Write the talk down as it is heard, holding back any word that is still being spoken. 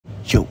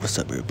Yo, what's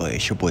up everybody?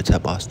 It's your boy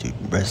Top Boss Dude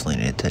Wrestling,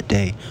 and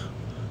today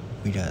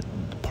we got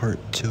part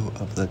 2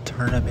 of the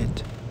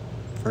tournament.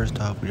 First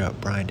off, we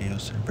got Bryan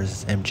Danielson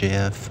versus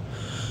MJF.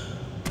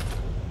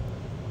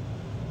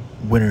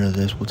 Winner of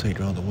this will take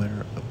on the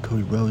winner of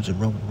Cody Rhodes and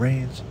Roman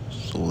Reigns.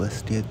 So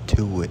let's get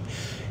to it.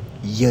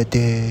 You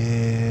did.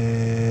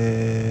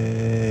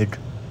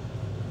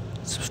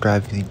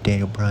 Subscribe if you think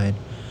Daniel Bryan.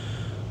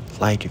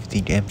 Like if you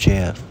think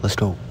MJF. Let's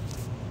go.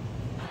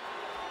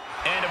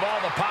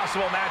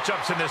 Possible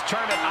matchups in this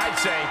tournament, I'd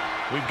say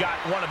we've got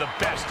one of the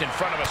best in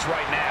front of us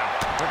right now.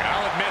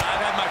 I'll admit,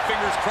 I've had my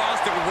fingers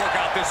crossed it would work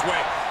out this way.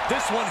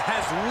 This one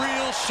has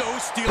real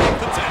show-stealing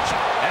potential.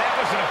 And that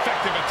was an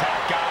effective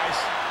attack, guys.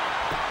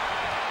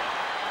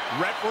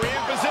 Referee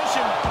in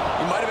position.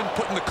 He might have been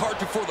putting the cart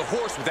before the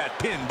horse with that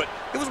pin, but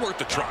it was worth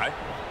a try.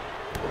 All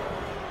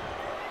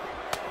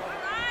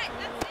right,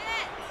 that's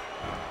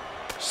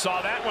it.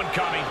 Saw that one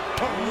coming.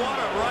 Oh, what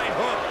a right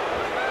hook.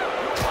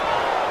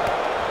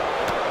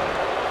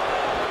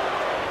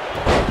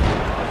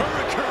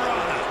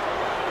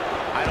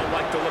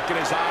 The look in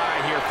his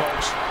eye here,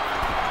 folks.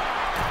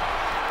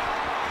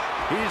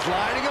 He's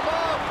lining him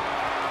up.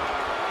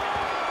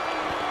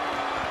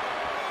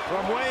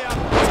 From way up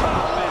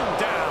top and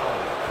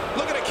down.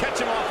 Looking to catch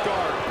him off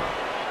guard.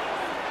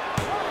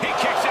 He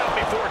kicks out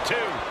before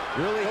two.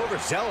 Really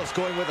overzealous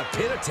going with a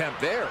pin attempt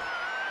there.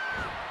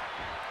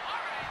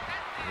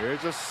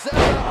 Here's a setup.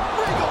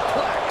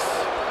 Regalplex.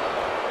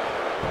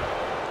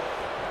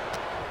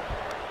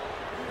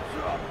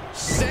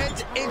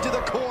 Sent into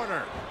the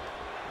corner.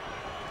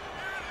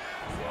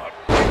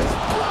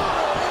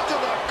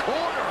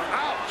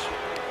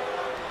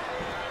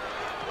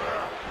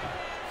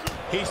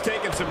 He's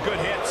taking some good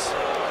hits.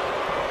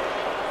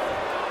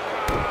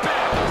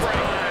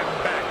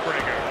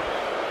 Backbreaker.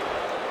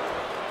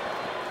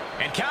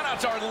 And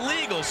countouts are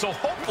legal, so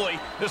hopefully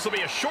this will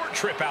be a short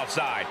trip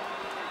outside.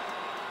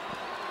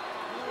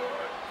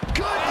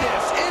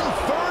 Goodness,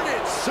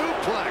 inverted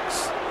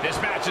suplex. This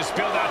match is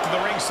spilled out to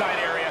the ringside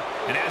area,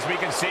 and as we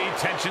can see,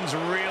 tension's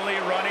really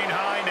running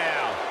high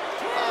now.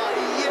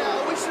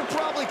 Yeah, we should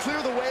probably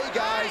clear the way,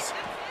 guys.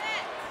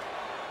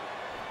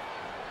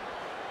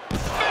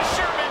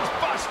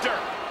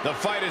 The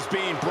fight is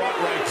being brought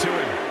right to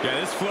him. Yeah,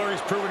 this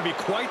flurry's proven to be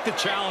quite the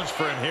challenge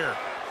for him here.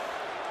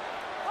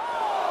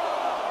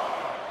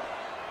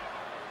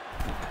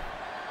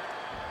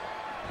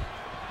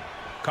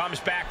 Comes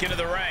back into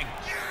the ring.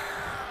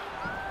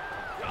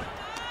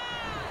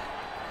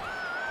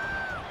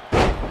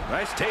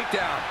 Nice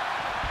takedown.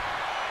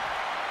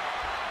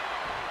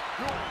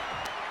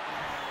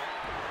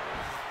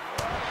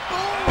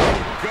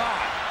 Oh,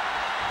 God.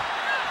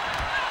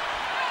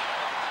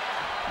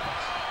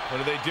 What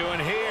are they doing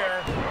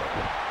here?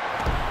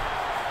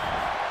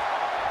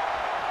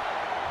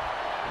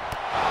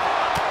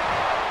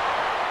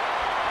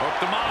 Hooked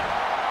him up.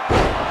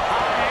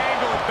 High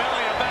angle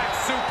belly-to-back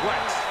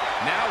suplex.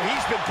 Now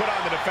he's been put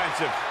on the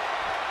defensive.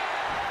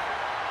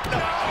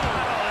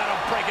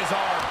 That'll break his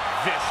arm.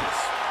 Vicious.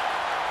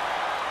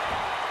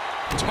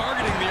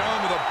 Targeting the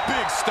arm with a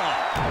big stomp.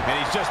 And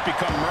he's just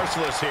become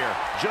merciless here.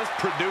 Just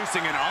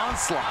producing an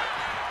onslaught.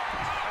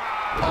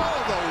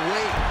 All the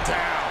way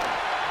down.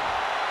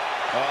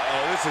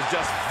 Uh-oh, this is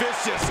just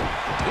vicious.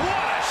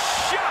 What a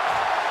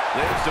shot!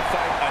 Lives to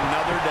fight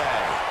another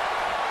day.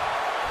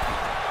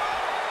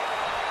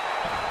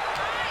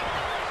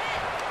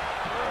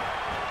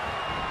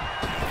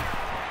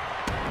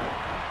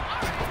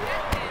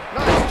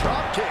 Nice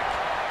drop kick.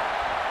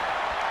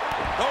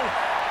 Oh.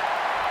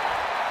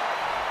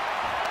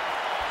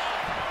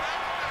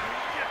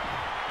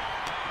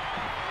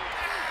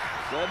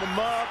 Set him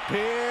up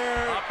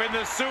here. Up in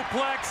the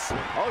suplex.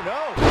 Oh,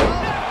 no.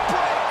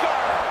 Neckbreaker!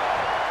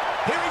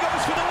 Here he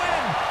goes for the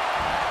win.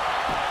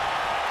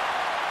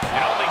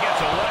 It only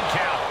gets a 1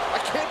 count. I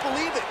can't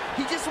believe it.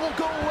 He just won't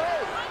go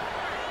away.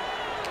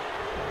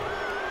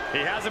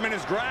 He has him in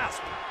his grasp.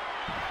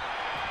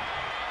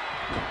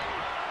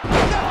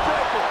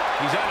 Neckbreaker.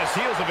 He's on his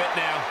heels a bit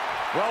now.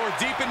 Well, we're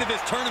deep into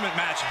this tournament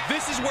match.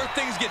 This is where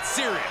things get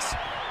serious.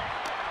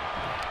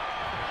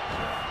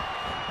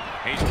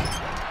 He's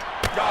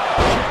got a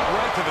kick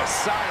right to the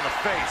side of the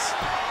face.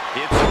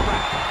 It's a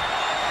wrap.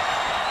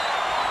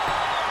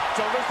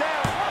 Shoulders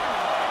down.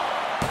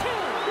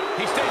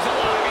 He stays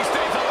alive. He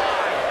stays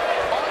alive.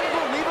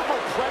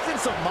 Unbelievable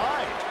presence of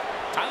mind.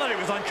 I thought he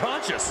was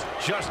unconscious.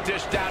 Just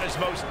dished out his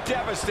most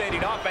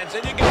devastating offense,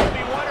 and you got to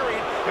be wondering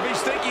if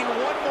he's thinking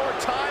one more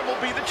time will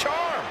be the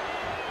charm.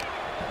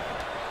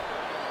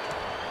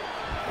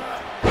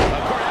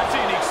 Of course, that's a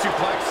unique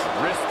suplex.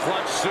 Wrist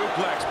clutch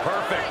suplex,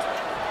 perfect.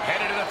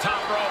 Headed to the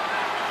top rope.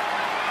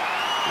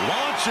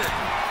 Launching.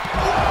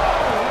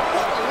 Whoa,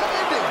 what a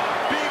landing.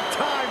 Big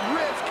time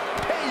risk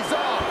pays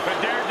off. The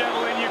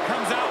daredevil in you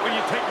comes out when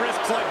you take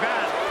risks like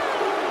that.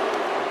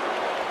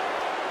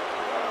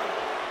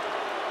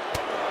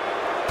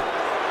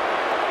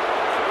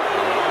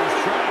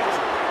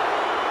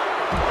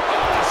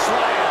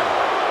 Slam.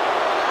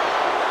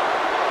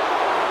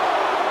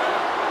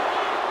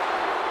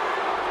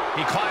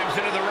 He climbs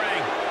into the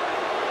ring.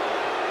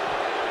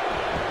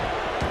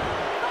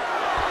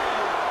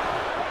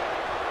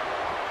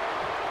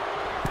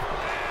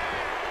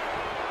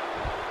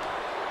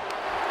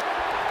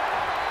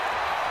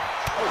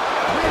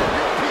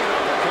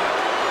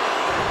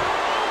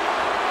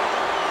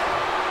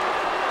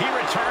 He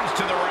returns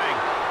to the ring.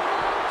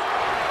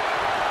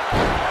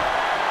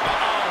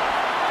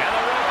 And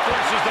the rope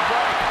forces the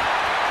break.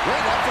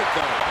 Great effort,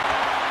 though.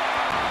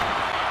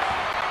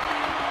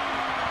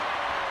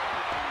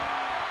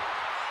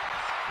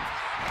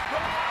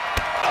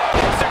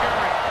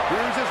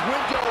 Here's his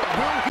window.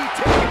 Will he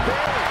take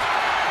advantage?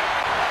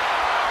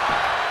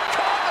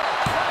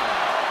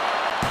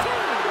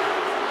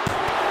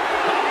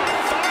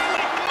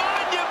 Finally,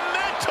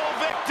 monumental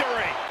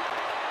victory.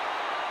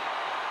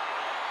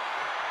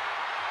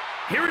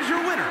 Here is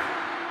your winner,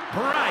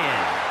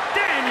 Bryan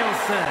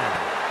Danielson.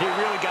 He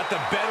really got the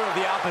better of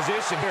the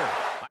opposition here.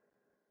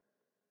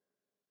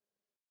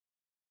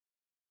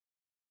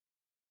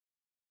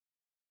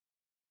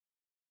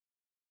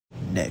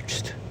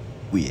 Next,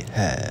 we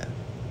have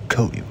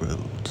Cody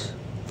Rhodes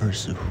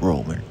versus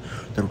Roman,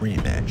 the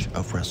rematch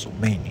of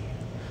WrestleMania.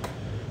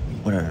 The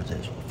winner of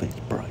this will face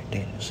Bryan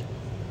Danielson.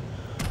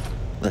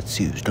 Let's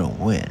see who's gonna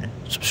win.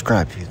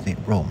 Subscribe if you think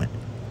Roman,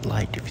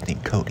 like if you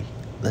think Cody.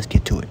 Let's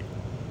get to it.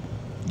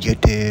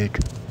 Get it.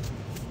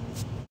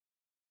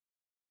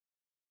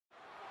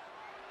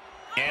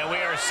 And we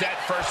are set.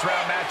 First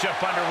round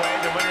matchup underway.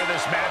 The winner of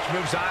this match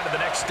moves on to the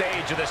next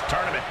stage of this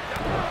tournament.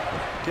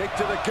 Kick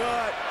to the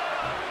gut.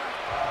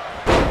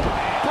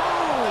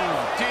 Boom!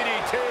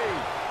 DDT.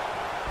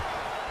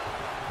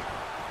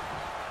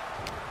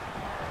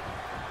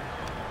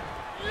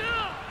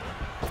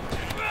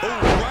 Oh,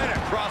 right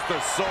across the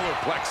solar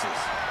plexus.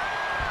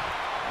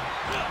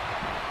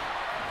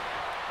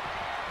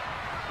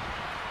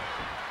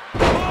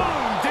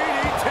 Boom!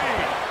 DDT.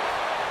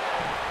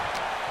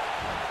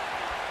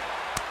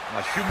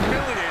 A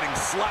humiliating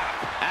slap.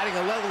 Adding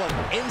a level of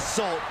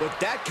insult with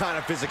that kind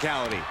of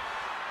physicality.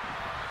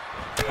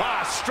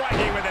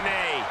 Striking with a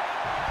knee.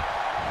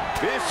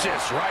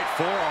 Vicious right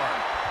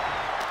forearm.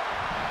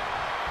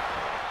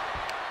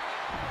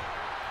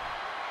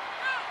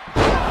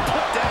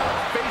 Put down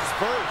face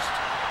first.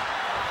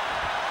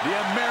 The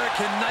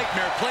American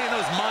Nightmare playing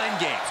those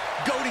mind games,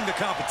 goading the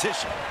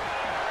competition.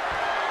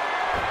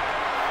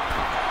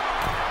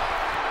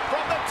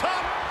 From the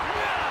top.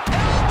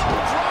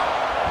 Elbow drop.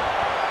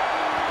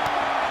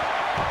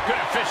 Good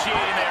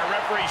officiating there.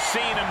 Referee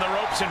seeing him the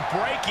ropes and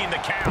breaking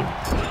the count.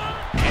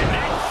 And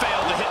that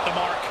failed to hit the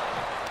mark.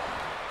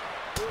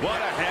 What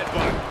a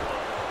headbutt.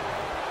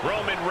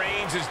 Roman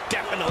Reigns has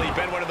definitely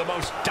been one of the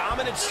most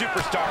dominant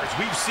superstars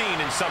we've seen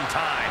in some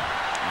time.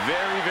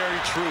 Very, very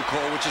true,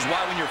 Cole, which is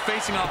why when you're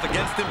facing off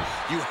against him,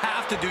 you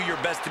have to do your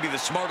best to be the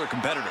smarter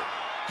competitor.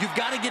 You've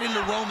got to get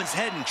into Roman's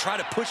head and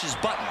try to push his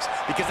buttons,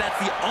 because that's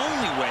the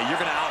only way you're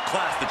going to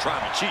outclass the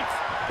Tribal Chief.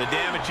 The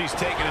damage he's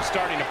taken is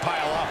starting to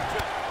pile up.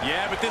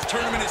 Yeah, but this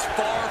tournament is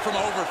far from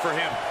over for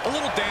him. A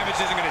little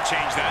damage isn't going to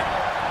change that.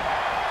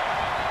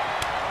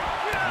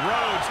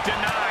 Rhodes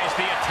denies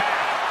the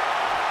attack.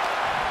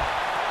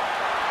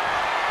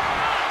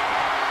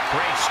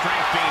 Great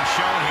strength being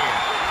shown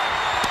here.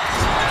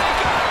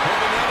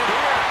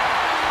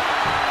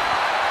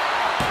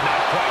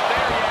 Not quite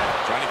there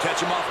yet. Trying to catch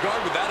him off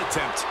guard with that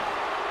attempt.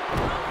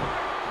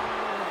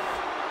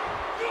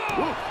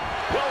 Ooh,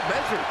 well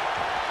measured.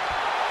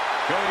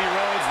 Cody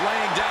Rhodes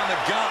laying down the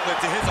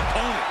gauntlet to his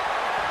opponent.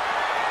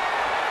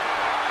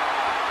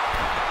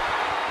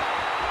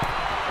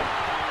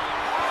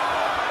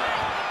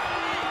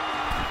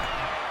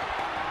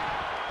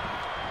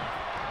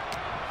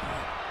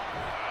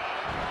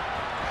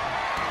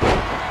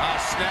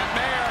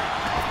 Snapmare.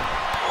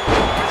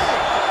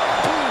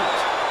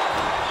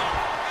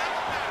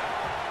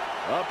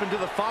 Up into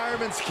the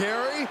fireman's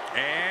carry.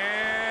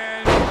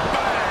 And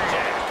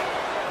bang!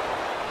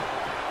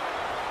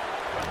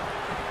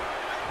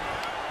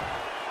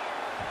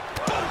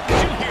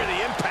 Did you hear the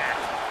impact?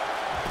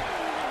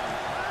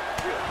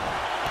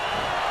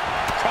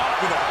 Caught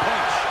with a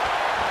punch.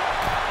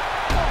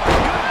 Oh my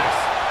goodness.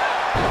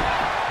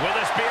 Will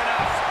this be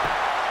enough?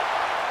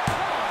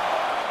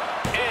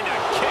 And a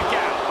kick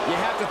out. You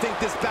have to think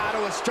this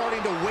battle is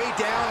starting to weigh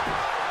down.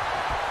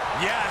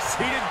 Yes,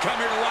 he didn't come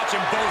here to watch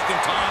him boast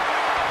and taunt.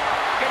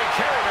 Getting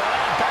carried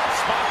around. Bad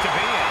spot to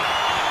be in.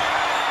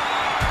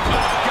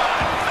 Oh,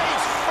 God.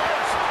 Face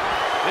first.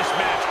 This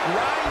match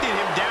grinded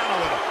him down a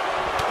little.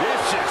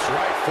 Vicious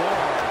right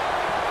forearm.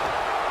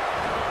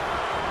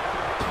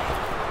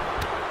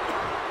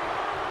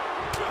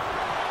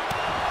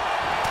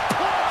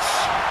 Punch.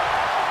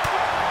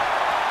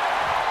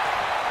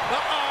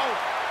 Uh-oh.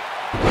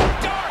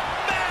 Dark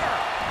matter.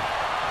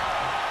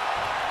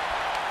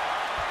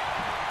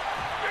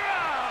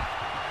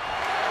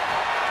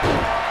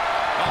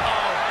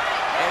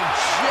 And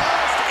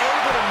just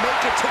able to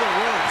make it to the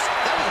ropes.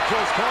 That was a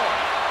close call.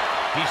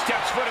 He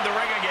steps foot in the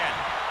ring again.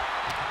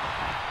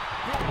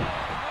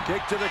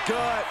 Kick to the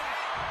gut.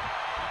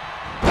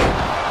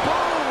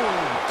 Boom!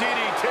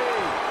 DDT.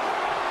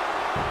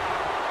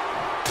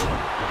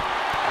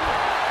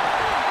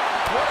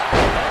 What a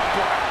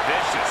headbutt.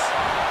 Vicious.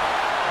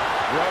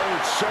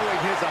 Rhodes showing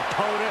his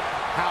opponent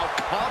how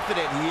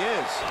confident he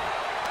is.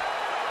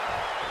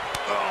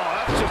 Oh,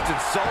 that's just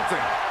insulting.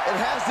 It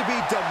has to be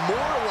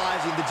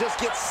demoralizing to just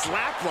get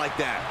slapped like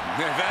that.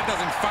 If that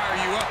doesn't fire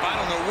you up, I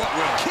don't know what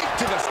will. Kick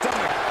to the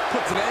stomach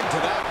puts an end to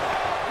that one.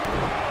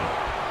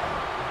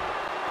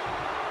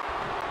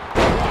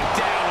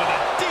 Down with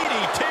a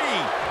DDT.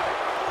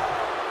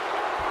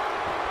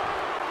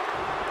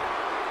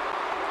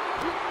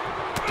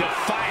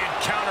 Defiant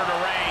counter to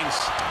Reigns.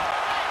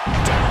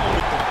 Down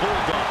with the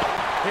bulldog.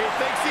 He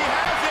thinks he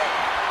has it.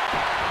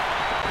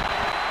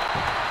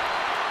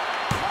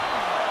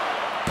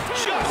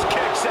 Just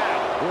kicks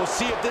out. We'll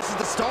see if this is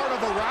the start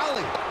of a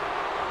rally.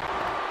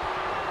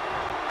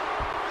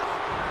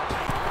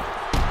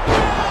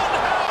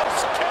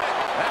 Roundhouse kick.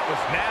 That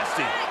was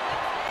nasty.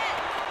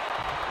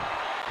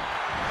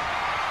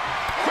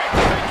 Quick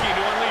thinking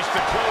to unleash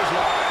the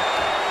clothesline.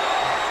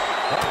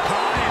 Up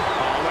high.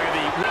 Oh, look at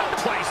the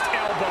well-placed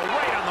elbow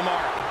right on the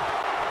mark.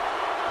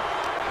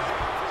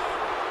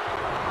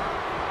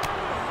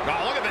 Oh,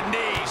 look at the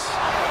knees.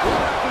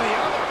 One after the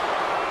other.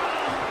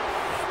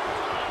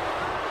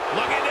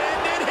 Looking to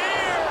end it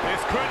here.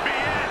 This could be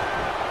it.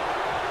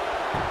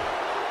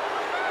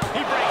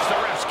 He breaks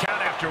the ref's count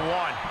after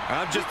one.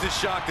 I'm just as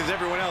shocked as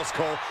everyone else,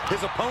 Cole,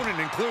 his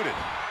opponent included.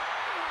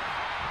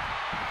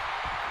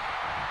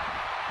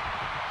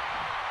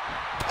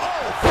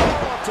 Oh,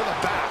 follow up to the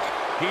back.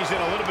 He's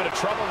in a little bit of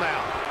trouble now.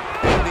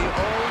 And the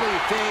only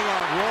thing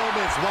on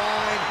Roman's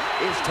mind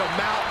is to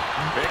mount.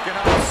 Picking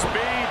up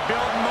speed,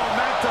 building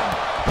momentum,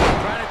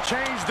 trying to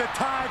change the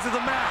tides of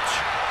the match.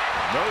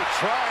 No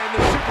trying.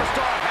 The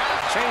superstar has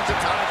changed the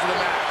tides of the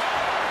match.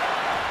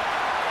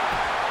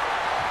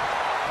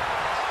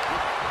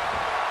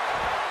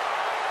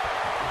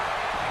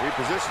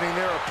 Repositioning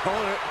their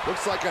opponent.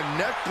 Looks like a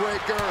neck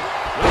breaker.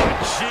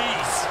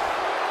 Jeez.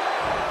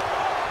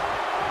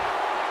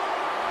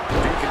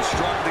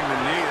 Deconstructing the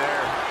knee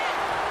there.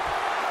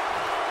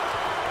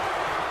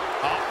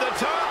 Off the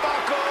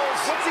turnbuckles.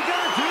 What's he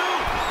gonna do?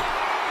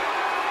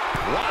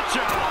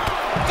 Watch out.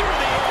 Through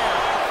the air.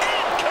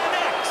 And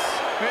connects.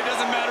 It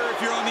doesn't matter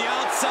if you're on the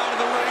outside of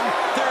the ring.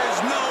 There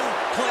is no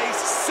place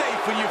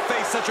safe when you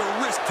face such a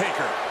risk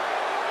taker.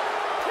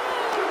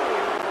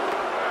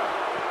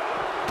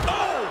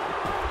 Oh!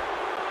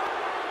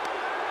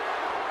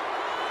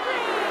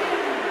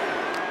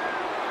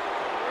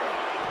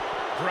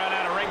 Run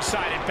out of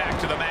ringside and back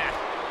to the mat.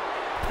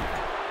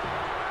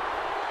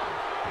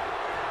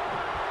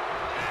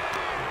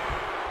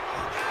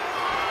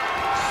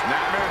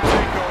 Snapmare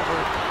takeover.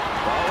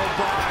 Followed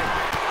by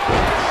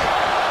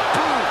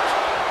boot.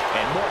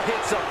 And more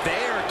hits up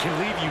there can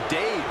leave you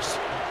dazed.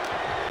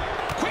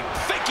 Quick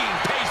thinking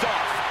pays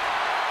off.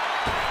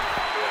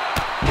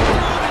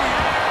 Through the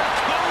air,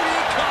 Cody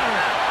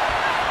Cutter.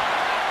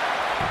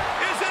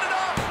 Is it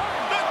enough?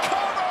 The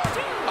cover!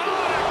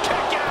 Oh, the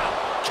kick out!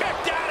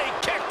 Kicked out, he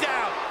kicked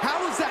out! How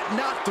is that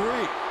not 3?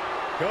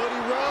 Cody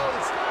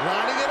Rhodes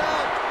lining it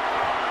up.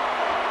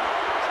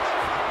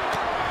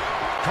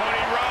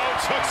 Cody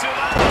Rhodes hooks it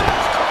up.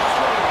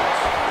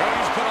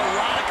 Cody's put a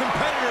lot of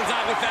competitors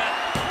out with that.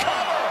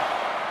 Cover!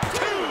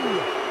 2!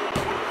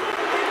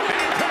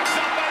 And picks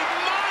up a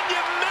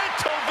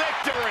monumental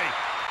victory!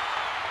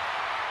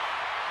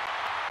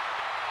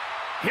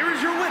 Here is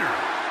your winner,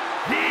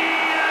 the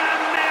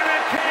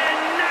American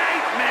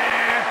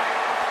Nightmare,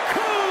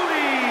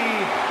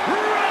 Cody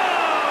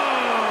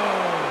Rhodes.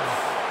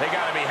 They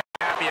gotta be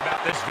happy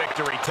about this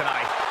victory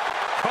tonight.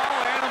 Call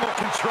animal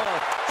control.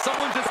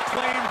 Someone just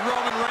claimed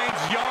Roman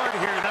Reigns' yard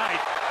here, not